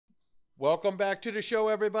Welcome back to the show,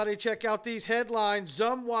 everybody. Check out these headlines.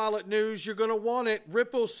 Zum wallet news. You're going to want it.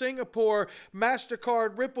 Ripple Singapore,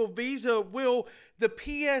 Mastercard, Ripple Visa. Will the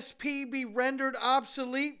PSP be rendered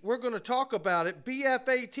obsolete? We're going to talk about it.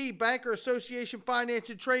 BFAT, Banker Association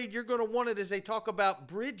Finance and Trade. You're going to want it as they talk about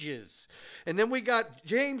bridges. And then we got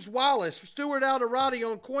James Wallace, Stuart Alderati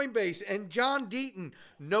on Coinbase, and John Deaton.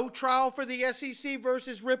 No trial for the SEC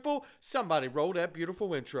versus Ripple. Somebody roll that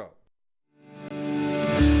beautiful intro.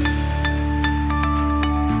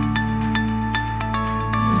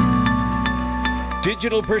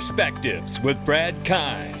 Digital Perspectives with Brad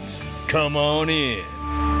Kimes. Come on in.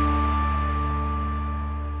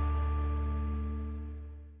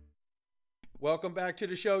 Welcome back to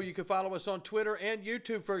the show. You can follow us on Twitter and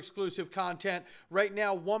YouTube for exclusive content. Right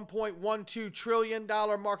now, $1.12 trillion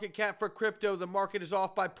market cap for crypto. The market is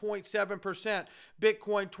off by 0.7%.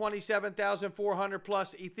 Bitcoin, 27,400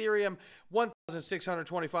 plus. Ethereum,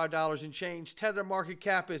 $1,625 and change. Tether market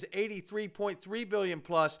cap is 83.3 billion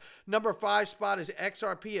plus. Number 5 spot is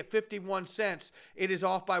XRP at 51 cents. It is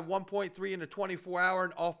off by 1.3 in the 24-hour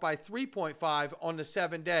and off by 3.5 on the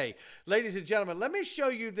 7-day. Ladies and gentlemen, let me show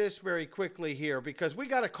you this very quickly here because we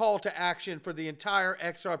got a call to action for the entire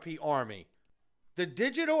XRP army. The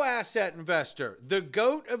digital asset investor, the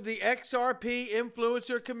GOAT of the XRP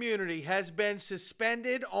influencer community, has been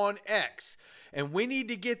suspended on X. And we need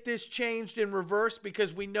to get this changed in reverse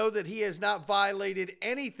because we know that he has not violated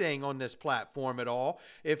anything on this platform at all.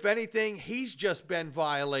 If anything, he's just been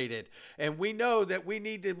violated. And we know that we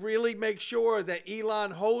need to really make sure that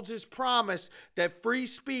Elon holds his promise that free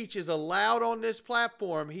speech is allowed on this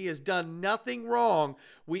platform. He has done nothing wrong.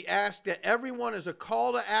 We ask that everyone, as a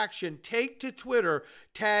call to action, take to Twitter,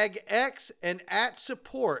 tag X and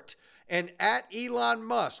 @support and @Elon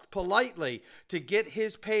Musk politely to get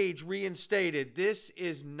his page reinstated. This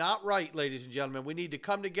is not right, ladies and gentlemen. We need to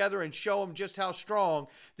come together and show them just how strong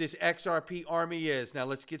this XRP army is. Now,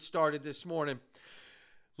 let's get started this morning.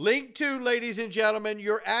 Link to, ladies and gentlemen,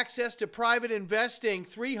 your access to private investing,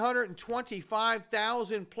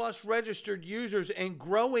 325,000 plus registered users and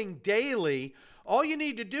growing daily. All you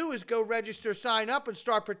need to do is go register, sign up, and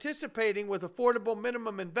start participating with affordable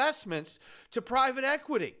minimum investments to private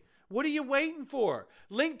equity. What are you waiting for?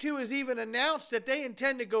 Link2 has even announced that they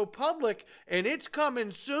intend to go public, and it's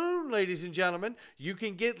coming soon, ladies and gentlemen. You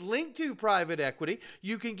can get Link2 private equity.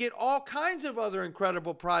 You can get all kinds of other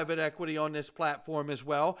incredible private equity on this platform as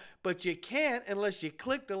well, but you can't unless you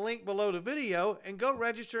click the link below the video and go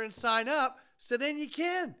register and sign up, so then you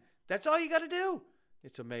can. That's all you got to do.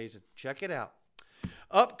 It's amazing. Check it out.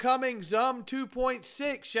 Upcoming Zum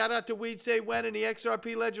 2.6, shout out to We'd Say When and the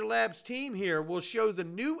XRP Ledger Labs team here, will show the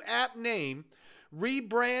new app name,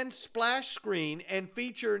 rebrand splash screen, and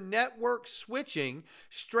feature network switching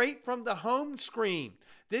straight from the home screen.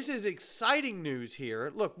 This is exciting news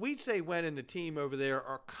here. Look, We'd Say When and the team over there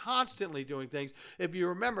are constantly doing things. If you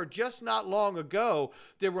remember, just not long ago,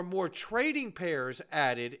 there were more trading pairs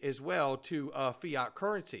added as well to fiat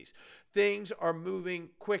currencies. Things are moving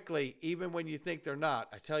quickly, even when you think they're not.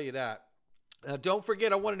 I tell you that. Now, don't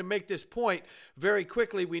forget, I wanted to make this point very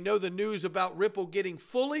quickly. We know the news about Ripple getting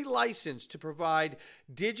fully licensed to provide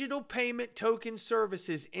digital payment token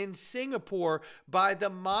services in Singapore by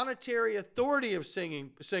the Monetary Authority of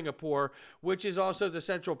Singapore, which is also the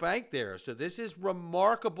central bank there. So this is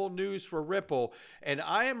remarkable news for Ripple. And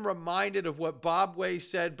I am reminded of what Bob Way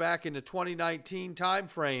said back in the 2019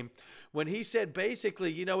 timeframe when he said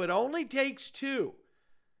basically, you know, it only takes two.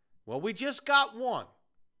 Well, we just got one.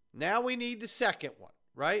 Now we need the second one,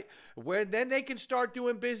 right? Where then they can start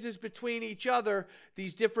doing business between each other,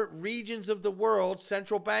 these different regions of the world,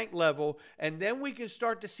 central bank level, and then we can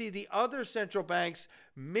start to see the other central banks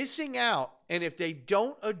missing out. And if they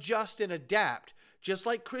don't adjust and adapt, just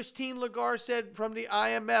like Christine Lagarde said from the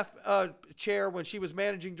IMF chair when she was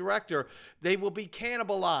managing director, they will be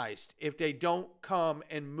cannibalized if they don't come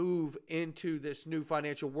and move into this new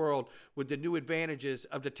financial world with the new advantages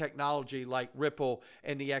of the technology like Ripple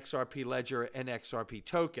and the XRP Ledger and XRP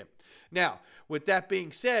token. Now, with that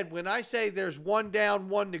being said, when I say there's one down,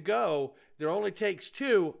 one to go, there only takes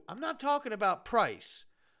two, I'm not talking about price.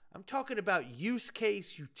 I'm talking about use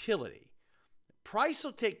case utility. Price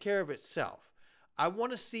will take care of itself. I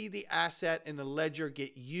want to see the asset in the ledger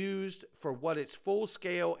get used for what its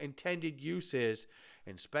full-scale intended use is,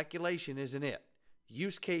 and speculation isn't it.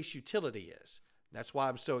 Use case utility is. That's why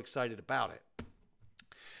I'm so excited about it.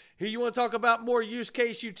 Here, you want to talk about more use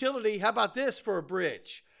case utility? How about this for a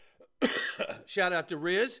bridge? Shout out to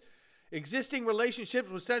Riz. Existing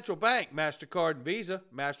relationships with central bank, Mastercard and Visa.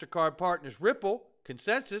 Mastercard partners Ripple,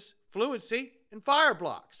 Consensus, Fluency, and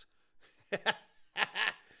Fireblocks.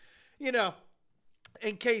 you know,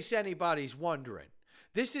 in case anybody's wondering,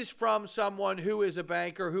 this is from someone who is a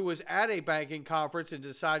banker who was at a banking conference and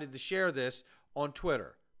decided to share this on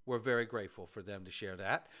Twitter. We're very grateful for them to share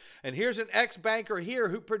that. And here's an ex-banker here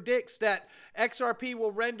who predicts that XRP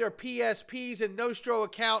will render PSPs and Nostro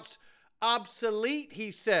accounts obsolete,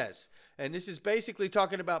 he says. And this is basically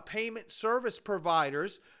talking about payment service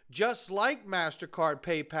providers, just like Mastercard,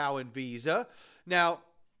 PayPal, and Visa. Now,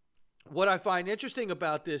 what I find interesting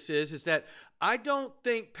about this is that I don't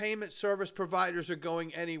think payment service providers are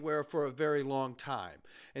going anywhere for a very long time.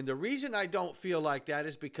 And the reason I don't feel like that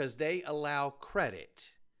is because they allow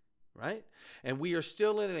credit, right? And we are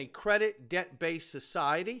still in a credit debt-based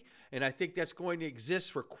society, and I think that's going to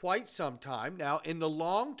exist for quite some time. Now, in the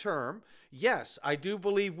long term, yes, I do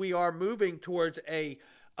believe we are moving towards a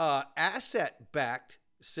asset-backed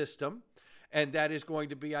system, and that is going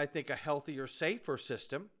to be, I think, a healthier, safer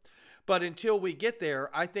system. But until we get there,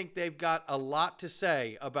 I think they've got a lot to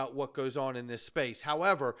say about what goes on in this space.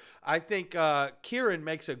 However, I think Kieran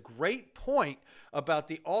makes a great point about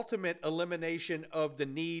the ultimate elimination of the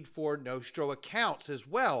need for Nostro accounts as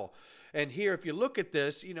well. And here, if you look at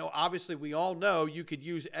this, you know, obviously we all know you could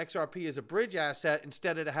use XRP as a bridge asset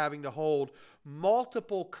instead of having to hold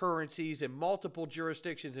multiple currencies in multiple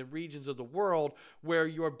jurisdictions and regions of the world where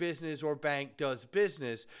your business or bank does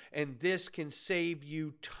business. And this can save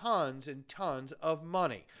you tons and tons of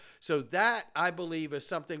money. So that, I believe, is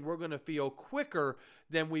something we're going to feel quicker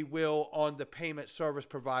than we will on the payment service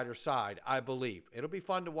provider side, I believe. It'll be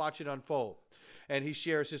fun to watch it unfold. And he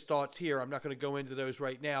shares his thoughts here. I'm not going to go into those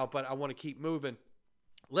right now, but I want to keep moving.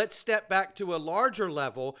 Let's step back to a larger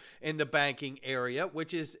level in the banking area,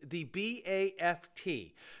 which is the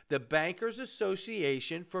BAFT, the Bankers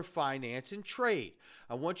Association for Finance and Trade.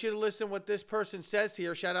 I want you to listen what this person says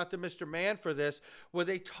here. Shout out to Mr. Mann for this, where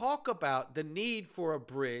they talk about the need for a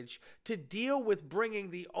bridge to deal with bringing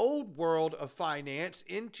the old world of finance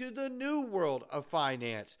into the new world of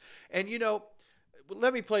finance. And, you know,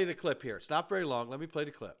 let me play the clip here. It's not very long. Let me play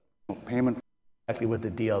the clip. Payment. Exactly what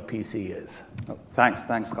the DLPC is. Oh, thanks,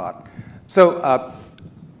 Scott. So,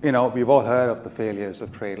 you know, we've all heard of the failures of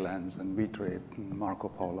TradeLens and WeTrade and Marco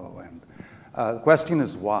Polo. And the question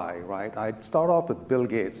is why, right? I'd start off with Bill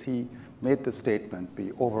Gates. He made the statement,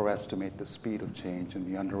 we overestimate the speed of change and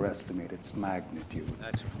we underestimate its magnitude.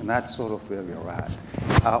 And that's sort of where we're at.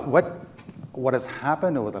 What has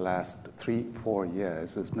happened over the last 3-4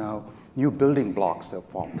 years is now new building blocks have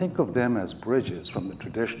formed. Think of them as bridges from the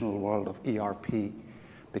traditional world of ERP,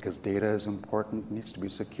 because data is important, needs to be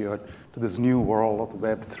secured, to this new world of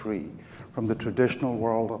Web3, from the traditional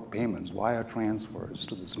world of payments, wire transfers,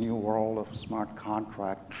 to this new world of smart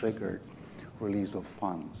contract triggered release of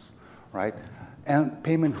funds, right? And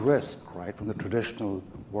payment risk, right, from the traditional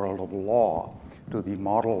world of law to the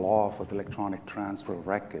model law for the electronic transfer of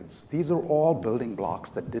records. These are all building blocks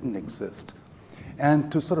that didn't exist.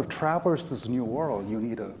 And to sort of traverse this new world, you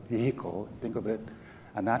need a vehicle, think of it,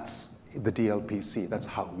 and that's the DLPC. That's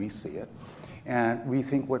how we see it. And we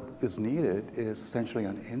think what is needed is essentially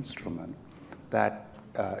an instrument that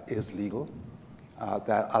is legal,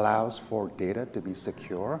 that allows for data to be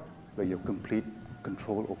secure, where you have complete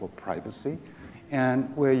control over privacy,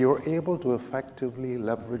 and where you're able to effectively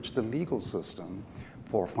leverage the legal system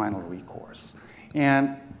for final recourse.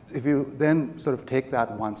 And if you then sort of take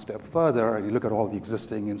that one step further, and you look at all the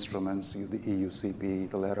existing instruments, the EUCP,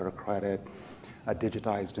 the letter of credit,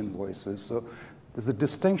 digitized invoices. So there's a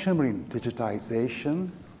distinction between digitization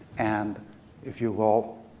and, if you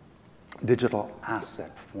will, digital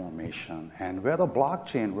asset formation. And where the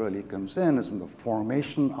blockchain really comes in is in the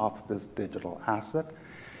formation of this digital asset.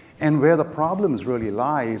 And where the problems really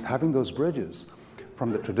lie is having those bridges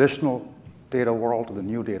from the traditional data world to the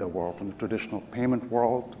new data world, from the traditional payment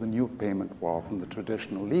world to the new payment world, from the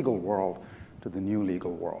traditional legal world to the new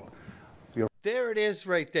legal world. There it is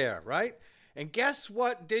right there, right? And guess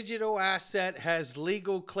what digital asset has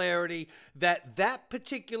legal clarity that that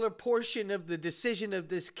particular portion of the decision of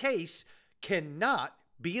this case cannot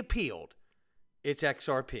be appealed? It's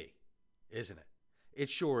XRP, isn't it? It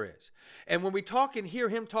sure is. And when we talk and hear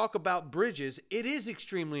him talk about bridges, it is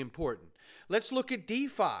extremely important. Let's look at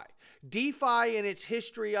DeFi. DeFi in its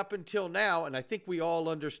history up until now, and I think we all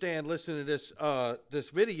understand, listen to this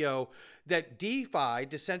video, that DeFi,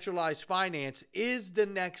 decentralized finance, is the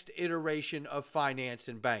next iteration of finance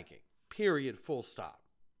and banking. Period, full stop.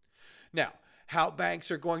 Now, how banks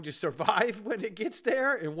are going to survive when it gets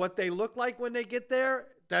there and what they look like when they get there,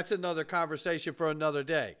 that's another conversation for another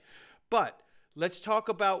day. But let's talk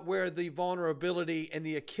about where the vulnerability and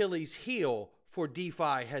the Achilles heel for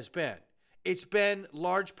DeFi has been. It's been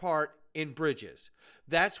large part in bridges.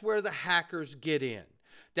 That's where the hackers get in.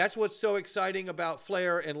 That's what's so exciting about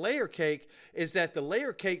Flare and Layer Cake, is that the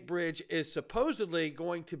Layer Cake bridge is supposedly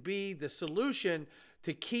going to be the solution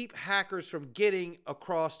to keep hackers from getting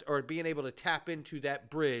across or being able to tap into that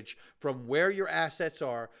bridge from where your assets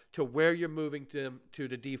are to where you're moving them to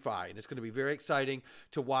the DeFi. And it's going to be very exciting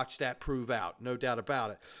to watch that prove out, no doubt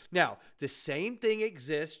about it. Now, the same thing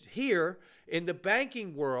exists here in the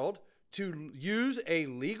banking world to use a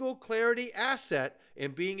legal clarity asset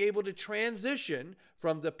and being able to transition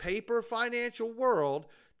from the paper financial world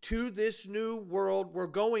to this new world we're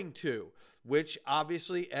going to, which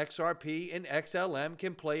obviously XRP and XLM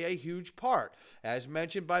can play a huge part. As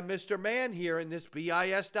mentioned by Mr. Mann here in this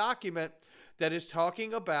BIS document that is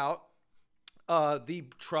talking about the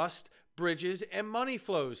trust, bridges, and money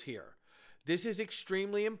flows here. This is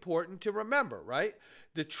extremely important to remember, right?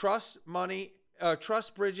 The trust,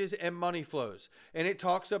 bridges, and money flows. And it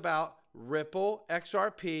talks about Ripple,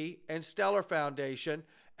 XRP, and Stellar Foundation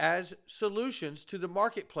as solutions to the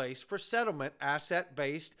marketplace for settlement,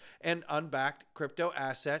 asset-based and unbacked crypto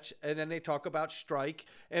assets. And then they talk about Strike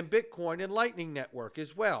and Bitcoin and Lightning Network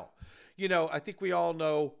as well. You know, I think we all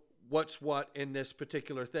know what's what in this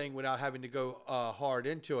particular thing without having to go hard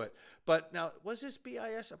into it. But now, was this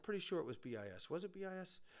BIS? I'm pretty sure it was BIS. Was it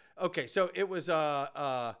BIS? Okay, so it was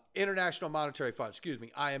International Monetary Fund, excuse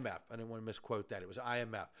me, IMF. I didn't want to misquote that. It was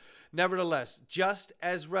IMF. Nevertheless, just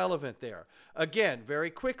as relevant there. Again, very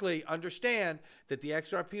quickly, understand that the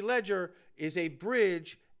XRP ledger is a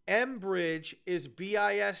bridge. M-Bridge is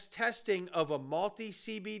BIS testing of a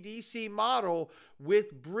multi-CBDC model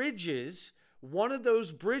with bridges. One of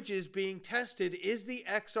those bridges being tested is the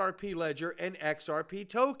XRP ledger and XRP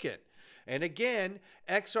token. And again,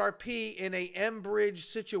 XRP in a M-Bridge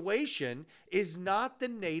situation is not the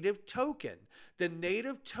native token. The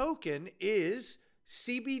native token is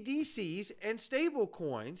CBDCs and stable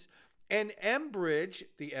coins, and M-Bridge,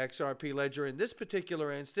 the XRP ledger in this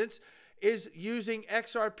particular instance, is using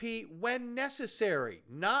XRP when necessary,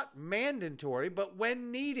 not mandatory, but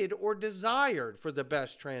when needed or desired for the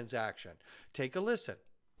best transaction. Take a listen.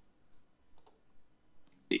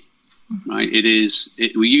 Right,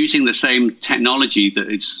 we're using the same technology that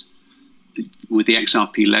is with the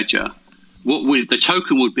XRP ledger. The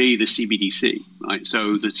token would be the CBDC, right?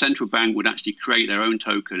 So the central bank would actually create their own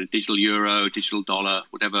token, a digital euro, digital dollar,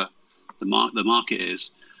 whatever the market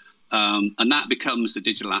is, and that becomes the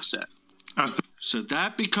digital asset. So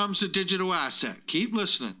that becomes a digital asset. Keep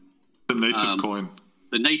listening. The native coin.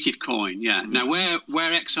 The native coin, yeah. Now, where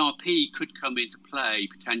XRP could come into play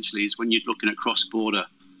potentially is when you're looking at cross-border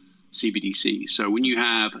CBDC. So when you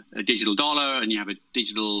have a digital dollar and you have a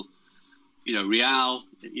digital, real,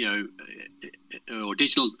 or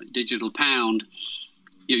digital pound,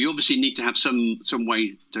 you obviously need to have some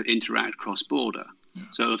way to interact cross-border. Yeah.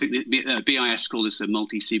 So I think the BIS call this a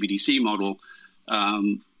multi-CBDC model.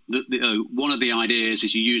 One of the ideas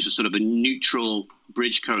is you use a sort of a neutral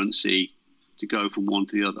bridge currency to go from one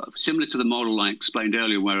to the other, similar to the model I explained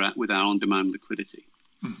earlier, with our on-demand liquidity.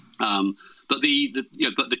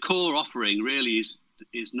 But the core offering really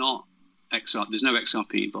is not XRP. There's no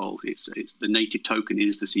XRP involved. It's the native token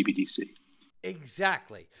is the CBDC.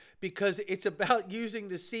 Exactly, because it's about using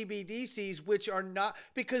the CBDCs, which are not,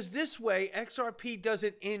 because this way XRP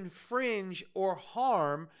doesn't infringe or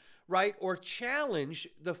harm, right, or challenge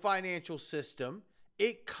the financial system.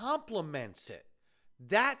 It complements it.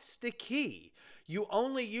 That's the key. You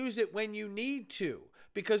only use it when you need to,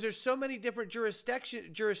 because there's so many different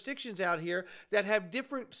jurisdictions out here that have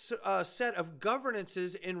different set of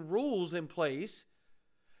governances and rules in place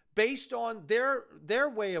based on their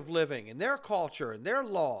way of living and their culture and their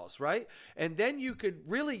laws, right? And then you could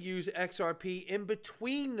really use XRP in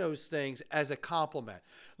between those things as a complement.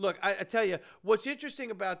 Look, I tell you, what's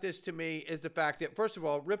interesting about this to me is the fact that, first of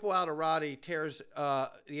all, Ripple Alderati tears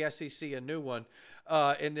the SEC a new one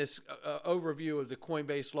in this overview of the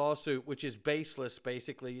Coinbase lawsuit, which is baseless,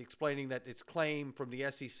 basically explaining that its claim from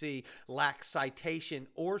the SEC lacks citation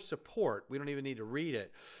or support. We don't even need to read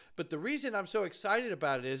it. But the reason I'm so excited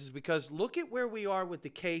about it is because look at where we are with the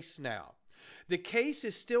case now. The case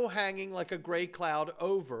is still hanging like a gray cloud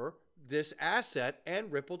over this asset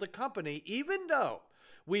and Ripple the company, even though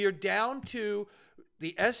we are down to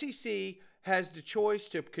the SEC has the choice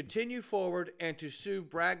to continue forward and to sue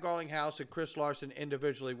Brad Garlinghouse and Chris Larson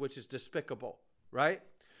individually, which is despicable, right?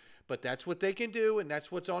 But that's what they can do, and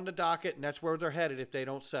that's what's on the docket, and that's where they're headed if they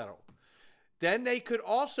don't settle. Then they could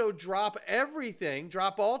also drop everything,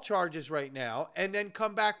 drop all charges right now, and then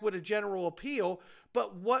come back with a general appeal.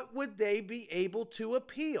 But what would they be able to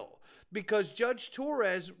appeal? because Judge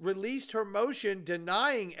Torres released her motion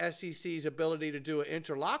denying SEC's ability to do an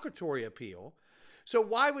interlocutory appeal. So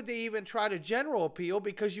why would they even try to general appeal?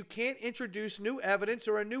 Because you can't introduce new evidence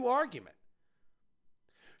or a new argument.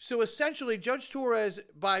 So essentially, Judge Torres,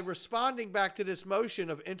 by responding back to this motion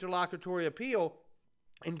of interlocutory appeal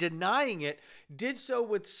and denying it, did so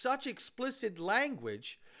with such explicit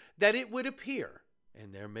language that it would appear,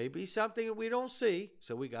 and there may be something that we don't see,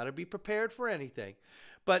 so we got to be prepared for anything,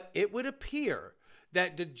 but it would appear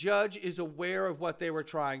that the judge is aware of what they were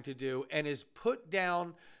trying to do and has put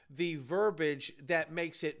down the verbiage that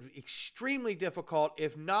makes it extremely difficult,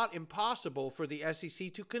 if not impossible, for the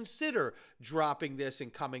SEC to consider dropping this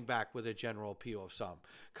and coming back with a general appeal of some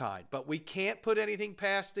kind. But we can't put anything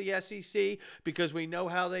past the SEC because we know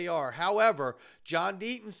how they are. However, John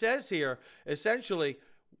Deaton says here, essentially,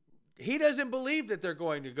 he doesn't believe that they're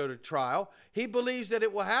going to go to trial. He believes that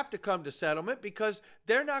it will have to come to settlement because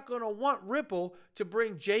they're not going to want Ripple to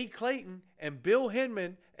bring Jay Clayton and Bill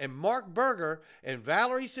Hinman and Mark Berger and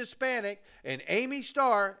Valerie Sispanik and Amy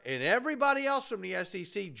Starr and everybody else from the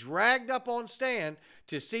SEC dragged up on stand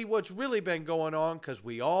to see what's really been going on, because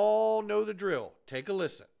we all know the drill. Take a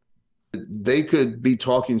listen. They could be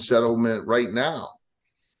talking settlement right now.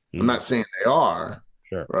 I'm not saying they are.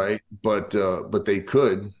 Sure. Right. But they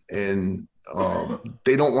could, and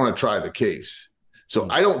they don't want to try the case. So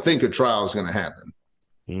I don't think a trial is going to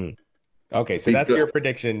happen. Okay. So that's your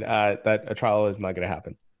prediction, that a trial is not going to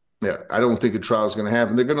happen. Yeah. I don't think a trial is going to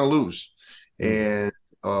happen. They're going to lose. And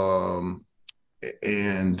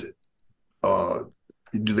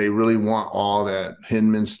do they really want all that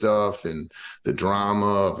Hinman stuff and the drama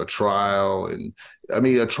of a trial? And I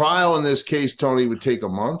mean, a trial in this case, Tony, would take a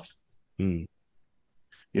month.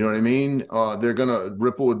 You know what I mean?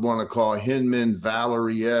 Ripple would want to call Hinman,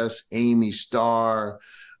 Valerie S., Amy Starr,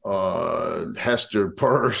 Hester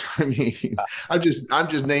Peirce. I mean, I'm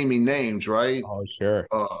just naming names, right? Oh, sure.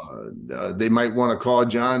 They might want to call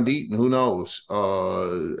John Deaton. Who knows?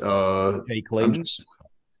 Jay Clayton?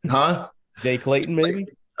 Jay Clayton, maybe?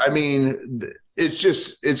 I mean,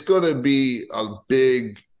 it's going to be a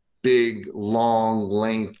big, long,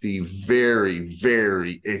 lengthy, very,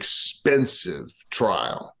 very expensive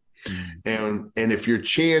trial. And if your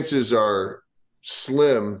chances are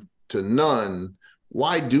slim to none,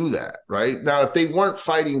 why do that, right? Now, if they weren't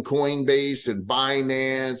fighting Coinbase and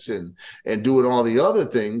Binance and doing all the other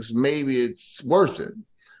things, maybe it's worth it.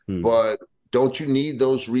 But don't you need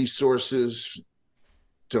those resources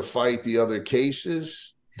to fight the other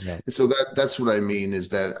cases? Yeah. And so that's what I mean, is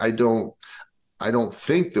that I don't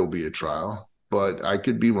think there'll be a trial, but I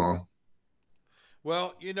could be wrong.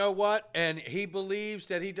 Well, you know what? And he believes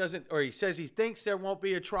that he doesn't, or he says he thinks there won't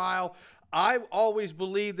be a trial. I always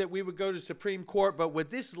believed that we would go to Supreme Court, but with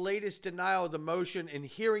this latest denial of the motion and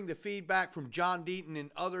hearing the feedback from John Deaton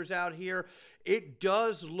and others out here, it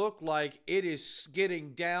does look like it is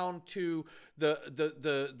getting down to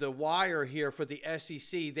the wire here for the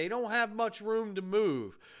SEC. They don't have much room to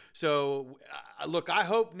move. So, look, I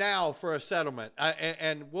hope now for a settlement,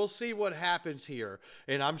 and we'll see what happens here.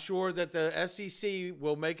 And I'm sure that the SEC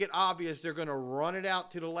will make it obvious they're going to run it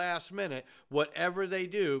out to the last minute, whatever they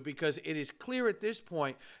do, because it is clear at this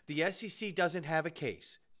point the SEC doesn't have a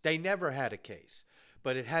case. They never had a case,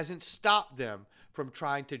 but it hasn't stopped them from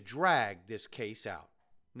trying to drag this case out.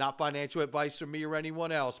 Not financial advice from me or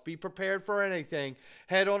anyone else. Be prepared for anything.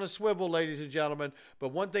 Head on a swivel, ladies and gentlemen.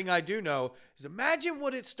 But one thing I do know is imagine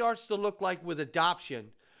what it starts to look like with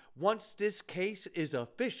adoption once this case is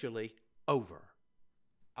officially over.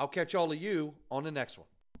 I'll catch all of you on the next one.